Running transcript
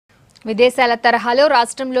విదేశాల తరహాలో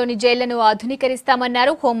రాష్ట్రంలోని జైళ్లను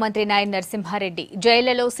ఆధునీకరిస్తామన్నారు హోంమంత్రి నాయని నరసింహారెడ్డి.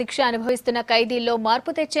 జైళ్లలో శిక్ష అనుభవిస్తున్న ఖైదీల్లో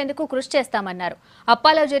మార్పు తెచ్చేందుకు కృషి చేస్తామన్నారు.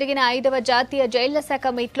 అప్పాలో జరిగిన 5వ జాతీయ జైళ్ల శాఖ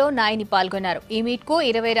మీట్లో నాయని పాల్గొన్నారు. ఈ మీట్కు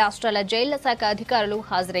 20 రాష్ట్రాల జైళ్ల శాఖ అధికారులు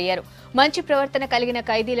హాజరయ్యారు. మంచి ప్రవర్తన కలిగిన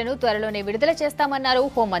ఖైదీలను త్వరలోనే విడుదల చేస్తామన్నారు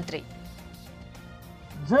హోంమంత్రి.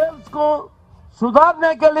 जेल्स को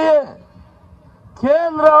सुधारने के लिए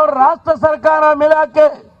केंद्र और राष्ट्र सरकार मिला के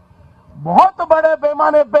बहुत बड़े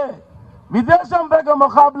पैमाने पे विदेशों पे के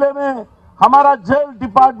मुकाबले में हमारा जेल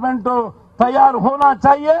डिपार्टमेंट तैयार होना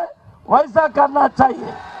चाहिए, वैसा करना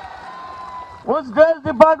चाहिए। उस जेल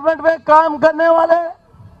डिपार्टमेंट में काम करने वाले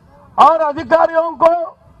और अधिकारियों को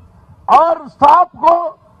और स्टाफ को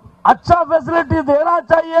अच्छा फैसिलिटी देना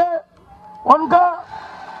चाहिए,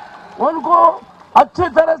 उनको अच्छी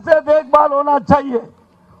तरह से देखभाल होना चाहिए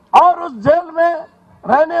और उस जेल में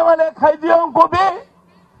रहने वाले कैदियों को भी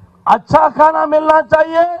अच्छा खाना मिलना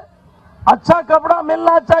चाहिए, अच्छा कपड़ा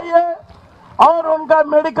मिलना चाहिए और उनका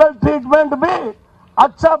मेडिकल ट्रीटमेंट भी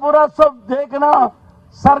अच्छा बुरा सब देखना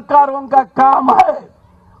सरकारों का काम है।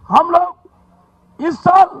 हम लोग इस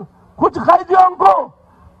साल कुछ कैदियों को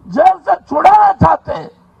जेल से छुड़ाना चाहते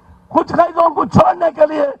हैं। कुछ कैदियों को छोड़ने के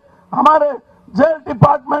लिए हमारे जेल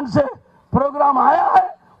डिपार्टमेंट से प्रोग्राम आया है।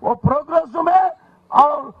 वो प्रोग्रेस में